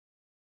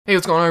Hey,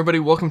 what's going on, everybody?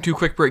 Welcome to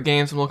Quick Break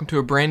Games and welcome to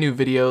a brand new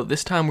video.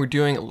 This time we're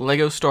doing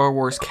LEGO Star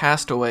Wars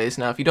Castaways.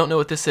 Now, if you don't know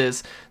what this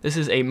is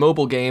a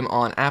mobile game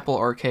on Apple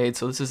Arcade,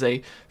 so this is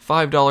a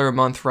 $5 a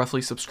month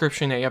roughly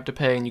subscription that you have to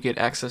pay, and you get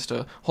access to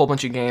a whole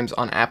bunch of games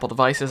on Apple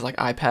devices like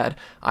iPad,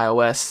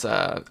 iOS,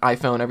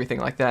 iPhone, everything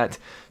like that.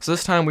 So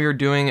this time we are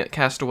doing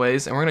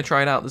Castaways, and we're going to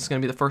try it out. This is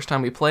going to be the first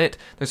time we play it.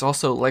 There's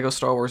also LEGO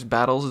Star Wars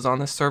Battles is on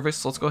this service,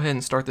 so let's go ahead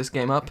and start this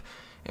game up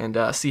and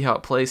see how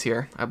it plays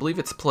here. I believe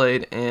it's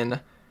played in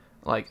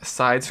like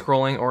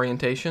side-scrolling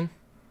orientation.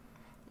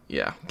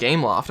 Yeah,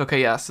 Gameloft.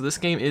 Okay, yeah, so this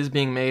game is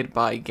being made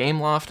by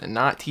Gameloft and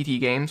not TT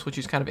Games, which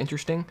is kind of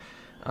interesting.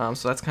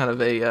 So that's kind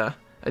of a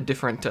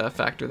different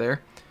factor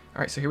there.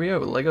 Alright, so here we go,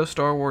 LEGO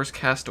Star Wars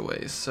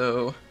Castaways.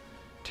 So,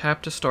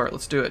 tap to start.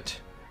 Let's do it.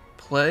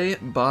 Play,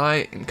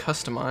 buy, and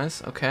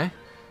customize. Okay,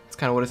 that's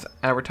kind of what it's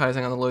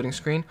advertising on the loading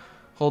screen.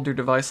 Hold your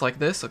device like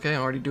this. Okay,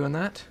 I'm already doing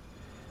that.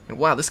 And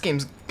wow, this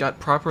game's got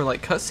proper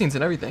like cutscenes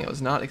and everything. I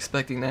was not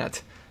expecting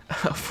that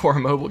for a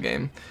mobile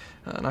game,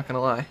 not gonna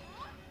lie.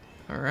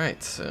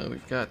 Alright, so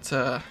we've got,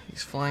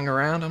 he's flying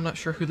around. I'm not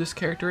sure who this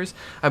character is.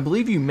 I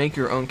believe you make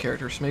your own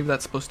character, so maybe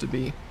that's supposed to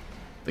be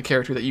the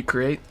character that you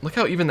create. Look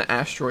how even the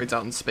asteroids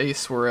out in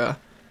space were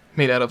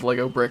made out of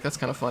Lego brick. That's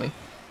kind of funny.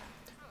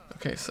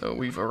 Okay, so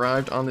we've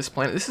arrived on this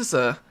planet. This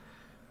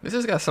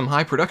has got some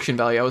high production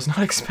value. I was not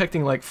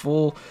expecting like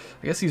full,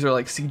 I guess these are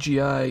like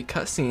CGI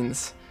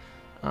cutscenes.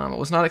 I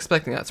was not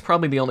expecting that. It's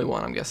probably the only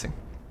one, I'm guessing.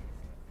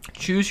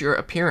 Choose your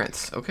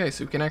appearance. Okay,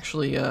 so we can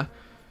actually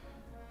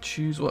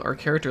choose what our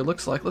character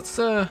looks like. Let's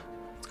go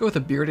with a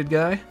bearded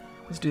guy.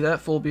 Let's do that,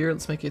 full beard.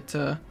 Let's make it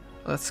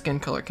that's skin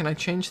color. Can I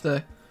change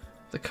the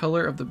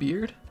color of the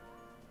beard,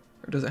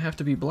 or does it have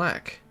to be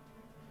black?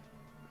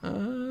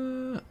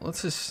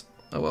 Let's just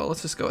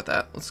let's just go with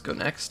that. Let's go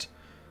next.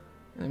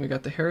 And then we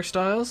got the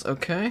hairstyles.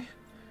 Okay.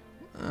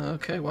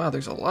 Okay. Wow,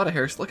 there's a lot of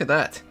hairs. Look at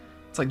that.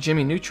 It's like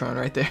Jimmy Neutron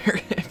right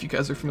there. If you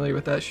guys are familiar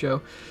with that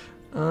show.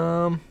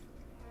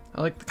 I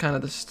like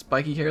the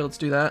spiky hair. Let's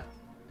do that.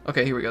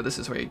 Okay, here we go. This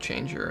is where you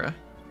change your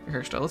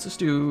hairstyle. Let's just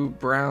do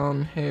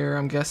brown hair,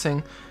 I'm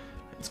guessing.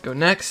 Let's go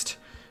next.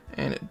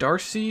 And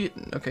Darcy.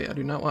 Okay, I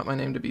do not want my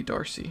name to be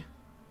Darcy.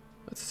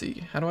 Let's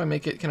see. How do I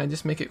make it? Can I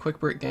just make it Quick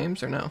Break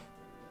Games or no?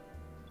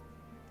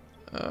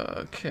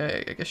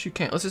 Okay, I guess you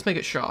can't. Let's just make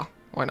it Shaw.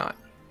 Why not?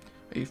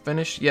 Are you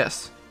finished?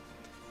 Yes.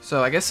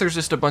 So I guess there's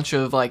just a bunch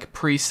of like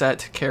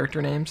preset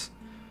character names.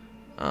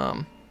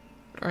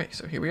 Alright,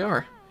 so here we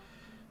are.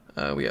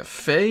 We have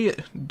Faye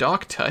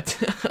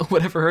Doctut,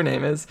 whatever her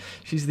name is.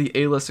 She's the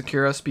Ayla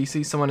Secura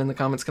species. Someone in the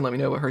comments can let me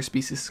know what her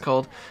species is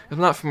called. I'm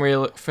not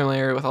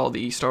familiar with all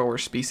the Star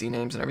Wars species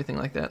names and everything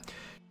like that.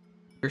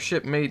 Your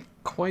ship made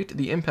quite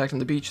the impact on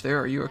the beach there.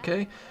 Are you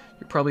okay?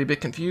 You're probably a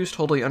bit confused.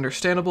 Totally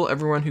understandable.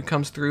 Everyone who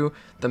comes through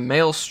the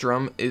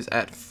maelstrom is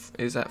at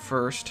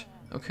first.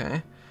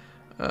 Okay.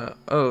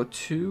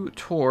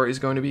 Tor is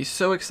going to be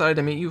so excited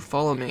to meet you.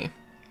 Follow me.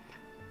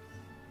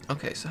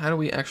 Okay, so how do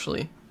we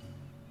actually...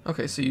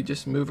 Okay, so you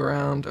just move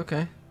around.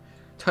 Okay.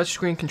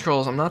 Touchscreen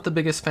controls. I'm not the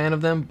biggest fan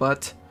of them,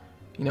 but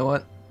you know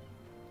what?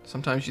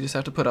 Sometimes you just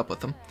have to put up with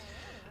them.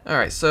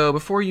 Alright, so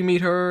before you meet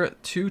her,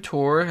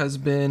 Tor has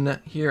been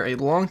here a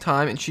long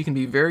time, and she can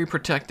be very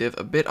protective.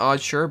 A bit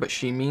odd, sure, but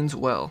she means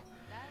well.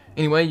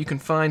 Anyway, you can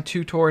find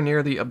Tor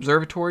near the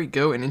observatory.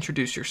 Go and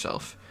introduce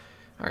yourself.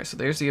 Alright, so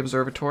there's the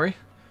observatory.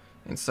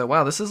 And so,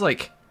 wow, this is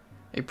like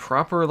a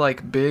proper,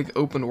 like, big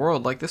open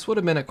world. Like, this would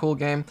have been a cool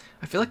game.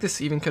 I feel like this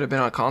even could have been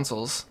on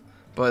consoles.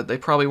 But they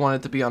probably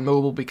wanted to be on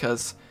mobile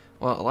because,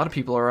 well, a lot of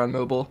people are on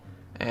mobile.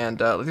 And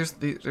there's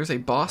a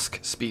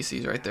Bosk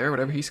species right there,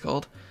 whatever he's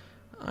called.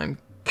 I'm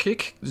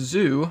Kick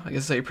Zoo, I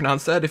guess that's how you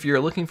pronounce that. If you're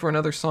looking for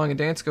another song and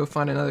dance, go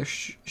find another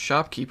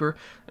shopkeeper.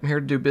 I'm here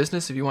to do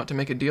business. If you want to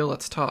make a deal,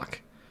 let's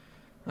talk.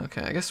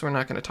 Okay, I guess we're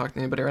not going to talk to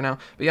anybody right now.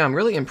 But yeah, I'm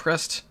really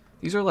impressed.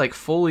 These are like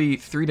fully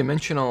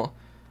three-dimensional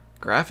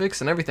graphics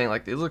and everything.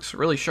 Like, it looks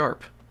really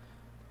sharp.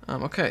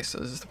 Okay, so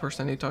this is the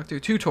person I need to talk to.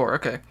 Tor,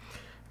 okay.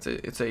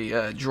 It's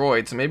a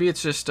droid, so maybe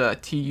it's just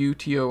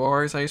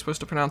T-U-T-O-R is how you're supposed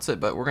to pronounce it,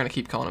 but we're going to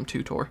keep calling him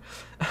Tor.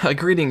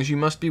 Greetings, you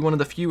must be one of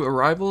the few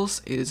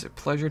arrivals. It is a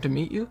pleasure to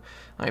meet you.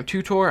 I am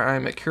Tor. I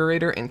am a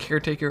curator and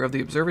caretaker of the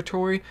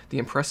observatory, the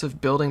impressive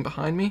building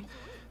behind me.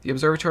 The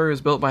observatory was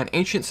built by an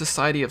ancient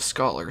society of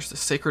scholars, the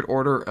Sacred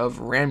Order of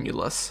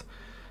Ramulus,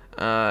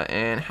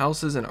 and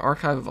houses an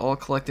archive of all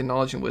collected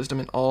knowledge and wisdom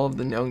in all of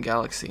the known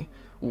galaxy.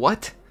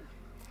 What?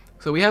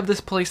 So we have this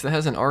place that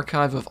has an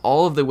archive of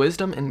all of the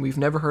wisdom, and we've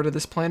never heard of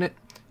this planet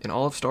in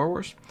all of Star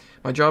Wars.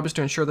 My job is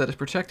to ensure that it's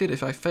protected.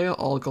 If I fail,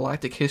 all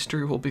galactic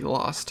history will be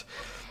lost.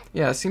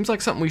 Yeah, it seems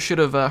like something we should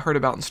have heard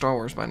about in Star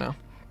Wars by now.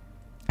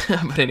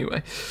 But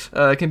anyway,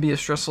 it can be a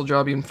stressful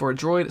job even for a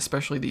droid,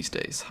 especially these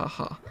days.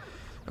 Haha.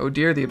 Oh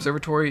dear, the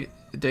observatory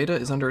data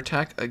is under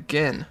attack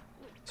again.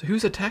 So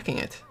who's attacking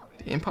it?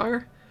 The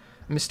Empire?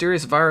 A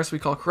mysterious virus we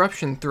call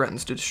corruption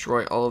threatens to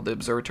destroy all of the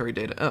observatory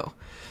data. Oh.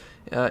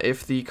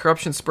 If the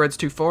corruption spreads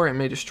too far, it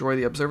may destroy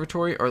the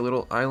observatory. Our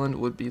little island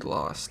would be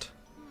lost.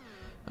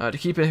 To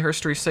keep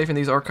history safe in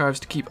these archives,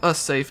 to keep us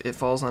safe, it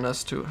falls on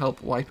us to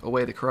help wipe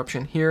away the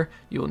corruption. Here,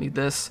 you will need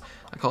this.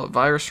 I call it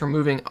Virus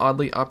Removing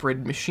Oddly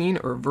Operated Machine,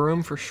 or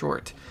VROOM for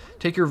short.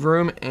 Take your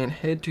VROOM and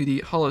head to the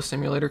Holo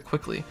Simulator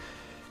quickly.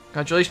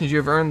 Congratulations, you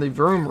have earned the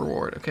VROOM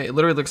reward. Okay, it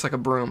literally looks like a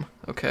broom.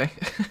 Okay.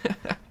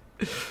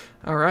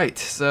 Alright,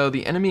 so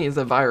the enemy is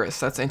a virus.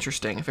 That's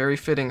interesting. Very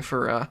fitting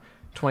for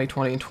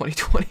 2020 and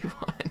 2021.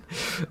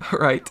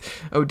 Alright.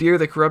 Oh dear,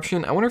 the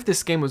corruption. I wonder if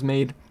this game was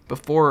made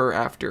before or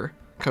after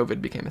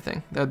COVID became a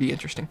thing. That would be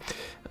interesting.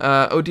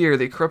 Oh dear,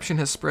 the corruption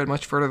has spread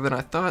much further than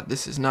I thought.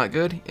 This is not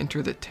good.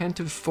 Enter the 10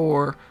 to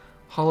 4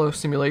 Holo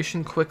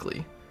Simulation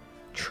quickly.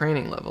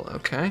 Training level,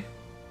 okay.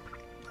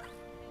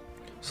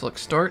 Select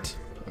start.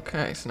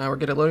 Okay, so now we're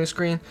getting a loading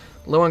screen.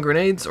 Low on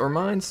grenades or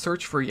mines,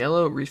 search for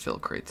yellow refill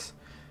crates.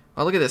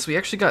 Oh, look at this. We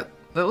actually got,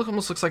 that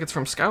almost looks like it's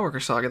from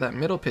Skywalker Saga, that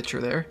middle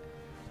picture there.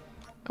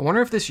 I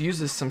wonder if this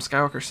uses some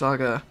Skywalker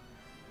Saga,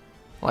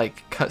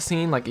 like,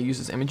 cutscene, like it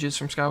uses images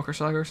from Skywalker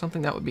Saga or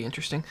something. That would be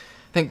interesting.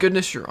 Thank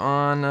goodness you're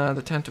on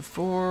the 10 to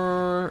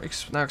 4.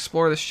 Now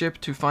explore the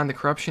ship to find the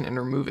corruption and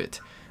remove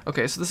it.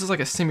 Okay, so this is like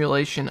a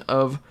simulation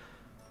of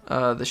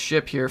the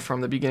ship here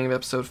from the beginning of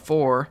episode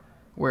 4,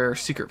 where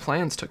secret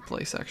plans took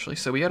place, actually.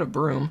 So we had a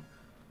broom.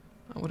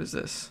 What is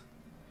this?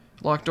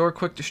 Locked door,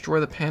 quick, destroy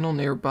the panel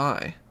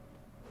nearby.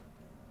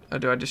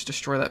 Do I just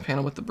destroy that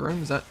panel with the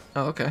broom? Is that...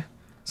 Oh, okay.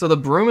 So the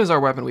broom is our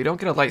weapon. We don't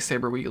get a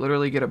lightsaber. We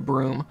literally get a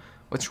broom,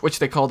 which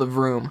they call the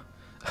vroom.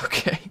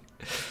 Okay.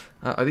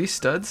 Are these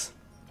studs?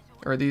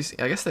 Or are these...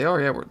 I guess they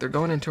are, yeah. They're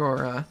going into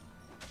our...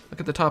 Look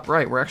at the top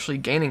right. We're actually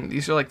gaining...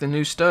 These are like the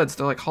new studs.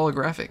 They're like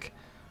holographic.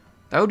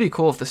 That would be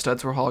cool if the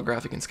studs were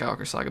holographic in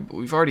Skywalker Saga, but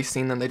we've already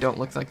seen them. They don't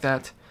look like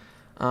that.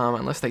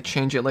 Unless they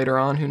change it later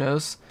on, who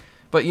knows.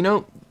 But you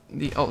know...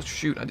 Oh,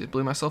 shoot. I just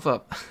blew myself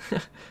up.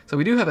 So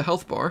we do have a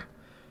health bar.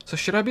 So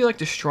should I be like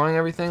destroying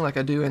everything like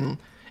I do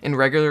in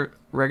regular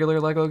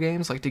LEGO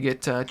games, like to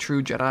get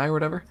true Jedi or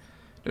whatever?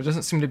 There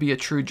doesn't seem to be a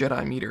true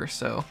Jedi meter,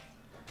 so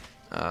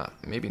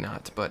maybe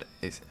not. But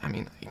I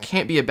mean, it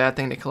can't be a bad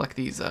thing to collect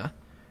these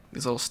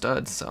little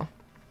studs. So,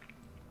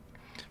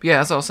 but yeah,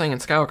 as I was saying in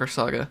Skywalker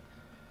Saga,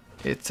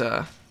 it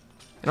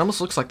almost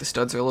looks like the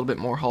studs are a little bit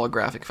more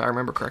holographic, if I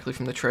remember correctly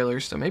from the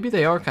trailers. So maybe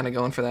they are kind of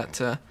going for that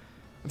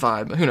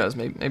vibe. But who knows?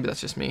 Maybe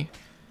that's just me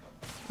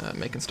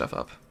making stuff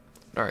up.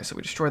 Alright, so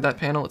we destroyed that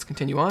panel. Let's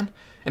continue on.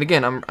 And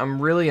again,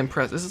 I'm really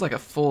impressed. This is like a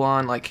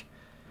full-on, like...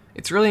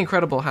 It's really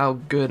incredible how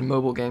good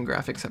mobile game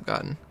graphics have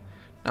gotten.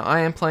 Now, I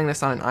am playing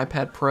this on an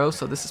iPad Pro,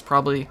 so this is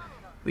probably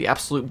the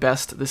absolute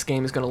best this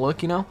game is going to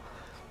look, you know?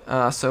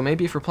 So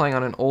maybe if we're playing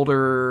on an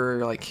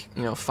older, like,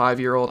 you know,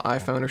 5-year-old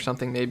iPhone or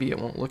something, maybe it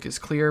won't look as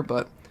clear,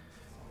 but...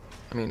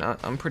 I mean,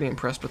 I'm pretty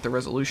impressed with the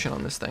resolution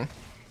on this thing.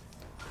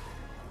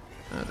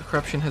 The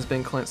corruption has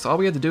been cleansed. So all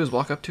we had to do is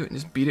walk up to it and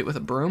just beat it with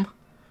a broom.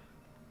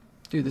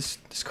 Dude, this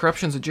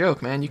corruption's a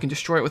joke, man. You can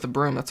destroy it with a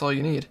broom. That's all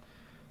you need.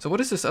 So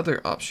what is this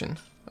other option?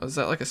 Oh, is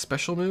that like a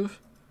special move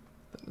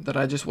that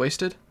I just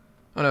wasted?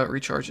 Oh no, it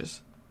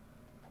recharges.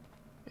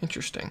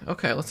 Interesting.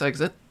 Okay, let's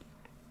exit.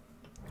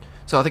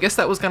 So I guess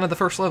that was kind of the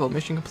first level.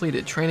 Mission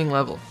completed. Training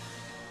level.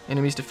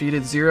 Enemies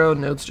defeated 0.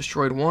 Nodes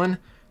destroyed 1.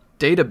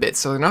 Data bits.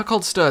 So they're not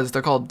called studs.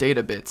 They're called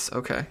data bits.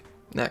 Okay.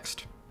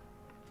 Next.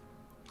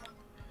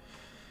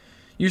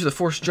 Use the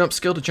force jump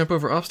skill to jump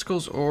over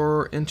obstacles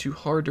or into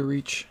hard to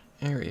reach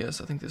areas.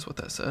 I think this is what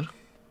that said.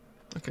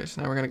 Okay,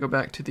 so now we're going to go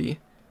back to the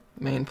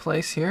main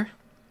place here.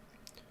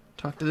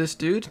 Talk to this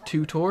dude,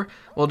 Tutor.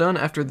 Well done.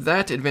 After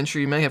that adventure,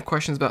 you may have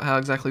questions about how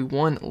exactly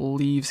one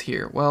leaves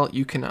here. Well,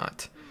 you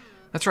cannot.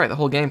 That's right, the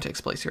whole game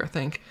takes place here, I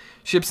think.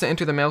 Ships that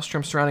enter the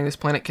maelstrom surrounding this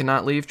planet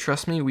cannot leave.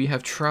 Trust me, we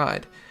have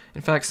tried.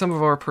 In fact, some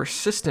of our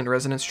persistent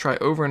residents try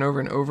over and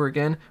over and over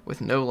again with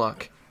no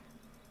luck.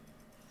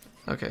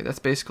 Okay, that's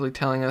basically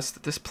telling us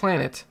that this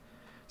planet...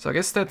 So I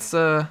guess that's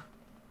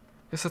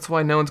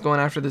why no one's going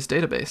after this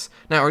database.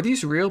 Now, are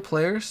these real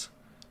players?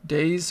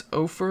 Days,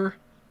 Ofer,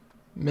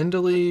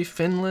 Mendeley,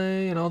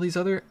 Finlay, and all these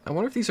other... I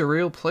wonder if these are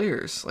real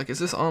players. Like, is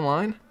this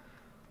online?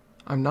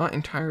 I'm not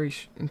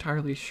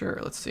entirely sure.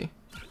 Let's see.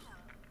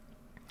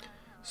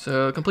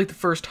 So, complete the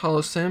first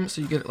Holo Sim,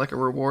 so you get, like, a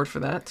reward for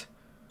that.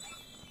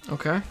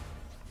 Okay.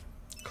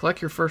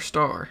 Collect your first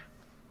star.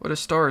 What do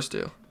stars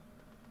do?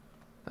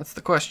 That's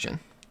the question.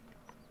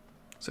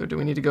 So do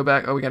we need to go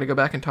back? Oh, we got to go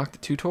back and talk to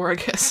Tutor, I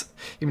guess?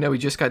 Even though we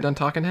just got done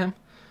talking to him?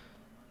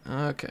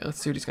 Okay, let's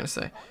see what he's going to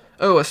say.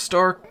 Oh, a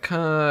star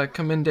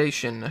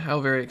commendation. How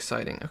very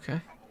exciting.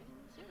 Okay.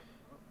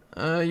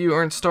 You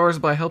earn stars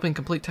by helping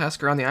complete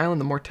tasks around the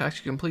island. The more tasks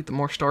you complete, the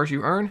more stars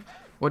you earn.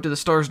 What do the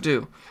stars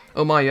do?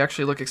 Oh my, you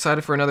actually look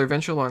excited for another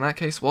adventure. Well, in that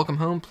case, welcome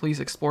home. Please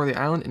explore the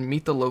island and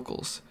meet the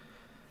locals.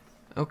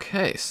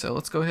 Okay, so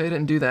let's go ahead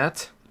and do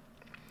that.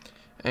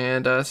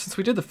 And since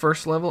we did the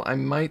first level, I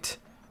might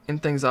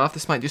end things off.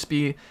 This might just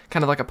be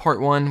kind of like a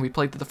part 1. We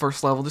played to the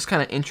first level, just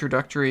kind of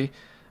introductory,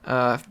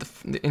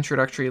 the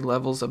introductory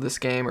levels of this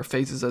game or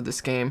phases of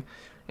this game.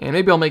 And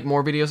maybe I'll make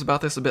more videos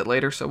about this a bit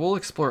later, so we'll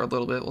explore a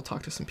little bit. We'll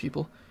talk to some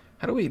people.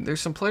 How do we...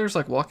 There's some players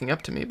like walking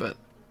up to me, but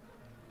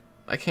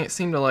I can't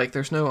seem to like...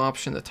 There's no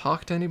option to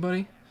talk to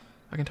anybody.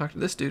 I can talk to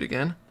this dude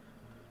again.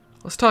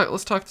 Let's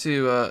talk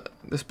to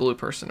this blue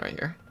person right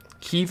here.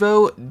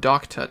 Kivo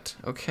Doktut.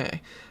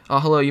 Okay.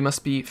 Hello, you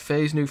must be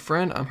Faye's new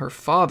friend. I'm her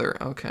father.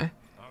 Okay.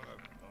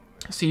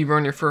 So you've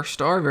earned your first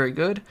star. Very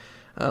good.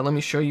 Let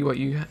me show you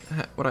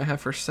what I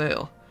have for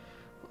sale.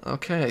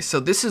 Okay,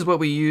 so this is what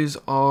we use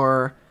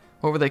our,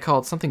 what were they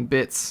called? Something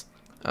bits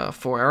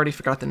for. I already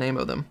forgot the name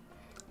of them.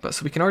 But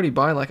so we can already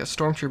buy like a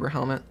Stormtrooper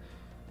helmet.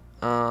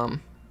 I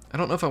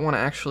don't know if I want to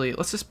actually,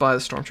 let's just buy the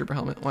Stormtrooper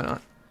helmet. Why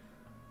not?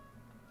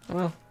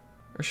 Well,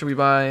 or should we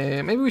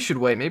buy, maybe we should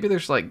wait. Maybe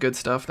there's like good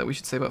stuff that we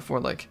should save up for,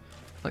 like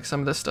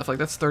some of this stuff. Like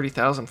that's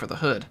 30,000 for the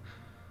hood.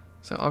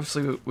 So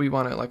obviously we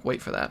want to like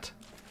wait for that.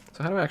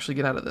 So how do I actually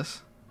get out of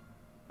this?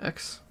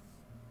 X.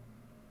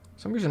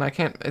 For some reason I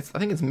can't, I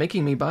think it's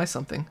making me buy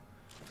something.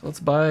 So let's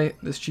buy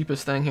this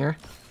cheapest thing here.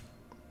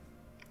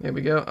 There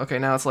we go. Okay,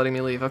 now it's letting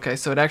me leave. Okay,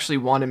 so it actually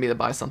wanted me to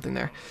buy something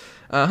there.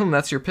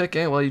 That's your pick,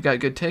 eh? Well, you've got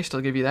good taste,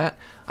 I'll give you that.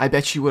 I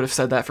bet you would have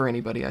said that for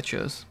anybody I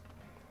chose.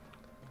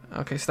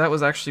 Okay, so that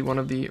was actually one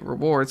of the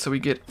rewards, so we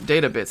get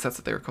data bits, that's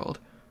what they were called.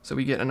 So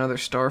we get another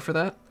star for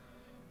that.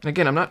 And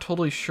again, I'm not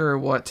totally sure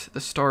what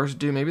the stars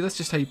do. Maybe that's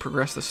just how you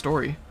progress the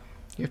story.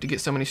 You have to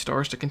get so many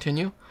stars to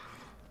continue.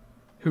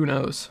 Who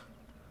knows?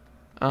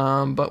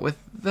 But with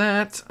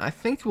that, I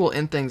think we'll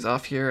end things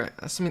off here.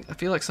 I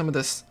feel like some of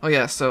this... Oh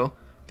yeah, so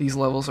these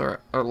levels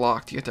are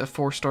locked. You have to have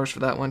 4 stars for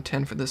that one,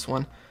 10 for this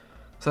one.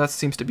 So that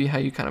seems to be how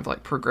you kind of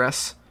like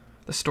progress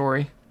the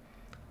story.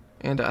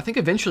 And I think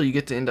eventually you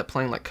get to end up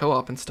playing like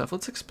co-op and stuff.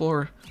 Let's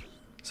explore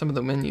some of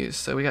the menus.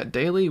 So we got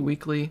daily,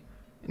 weekly,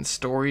 and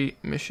story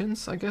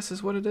missions, I guess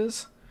is what it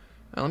is.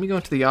 Let me go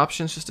into the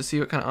options just to see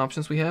what kind of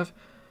options we have.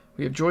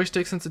 We have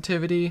joystick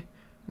sensitivity,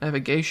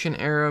 navigation,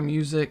 arrow,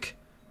 music,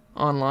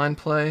 online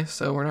play.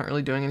 So we're not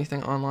really doing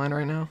anything online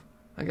right now,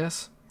 I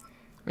guess.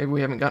 Maybe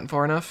we haven't gotten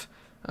far enough.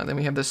 Then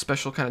we have this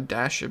special kind of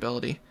dash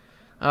ability.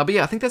 But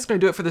yeah, I think that's going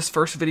to do it for this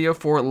first video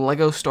for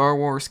LEGO Star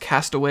Wars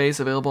Castaways,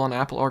 available on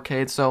Apple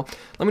Arcade. So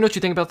let me know what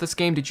you think about this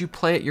game. Did you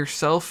play it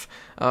yourself?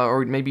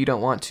 Or maybe you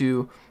don't want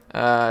to,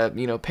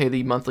 you know, pay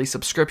the monthly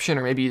subscription,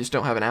 or maybe you just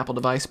don't have an Apple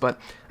device. But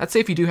I'd say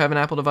if you do have an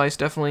Apple device,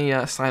 definitely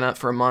sign up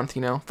for a month,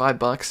 you know,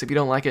 $5. If you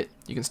don't like it,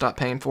 you can stop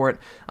paying for it.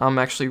 I'm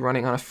actually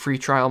running on a free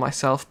trial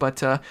myself,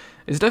 but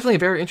it's definitely a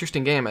very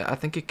interesting game. I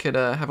think it could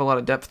have a lot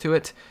of depth to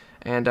it.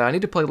 And I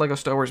need to play LEGO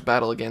Star Wars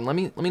Battle again. Let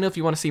me know if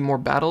you want to see more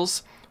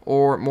battles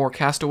or more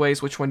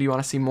Castaways. Which one do you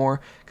want to see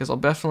more? Because I'll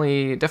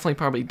definitely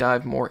probably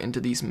dive more into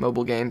these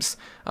mobile games,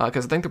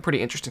 because I think they're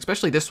pretty interesting,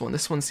 especially this one.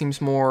 This one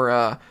seems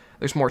more,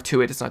 there's more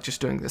to it. It's not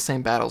just doing the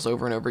same battles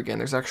over and over again.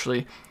 There's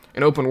actually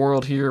an open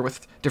world here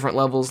with different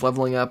levels,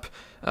 leveling up,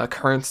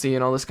 currency,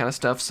 and all this kind of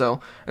stuff. So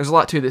there's a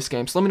lot to this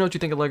game. So let me know what you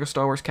think of LEGO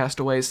Star Wars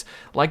Castaways.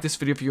 Like this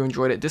video if you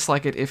enjoyed it,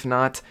 dislike it if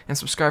not, and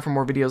subscribe for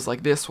more videos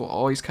like this. We're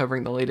always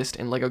covering the latest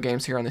in LEGO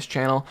games here on this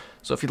channel.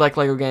 So if you like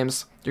LEGO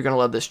games, you're going to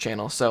love this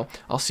channel. So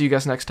I'll see you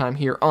guys next time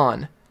here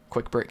on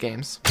Quick Brick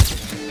Games.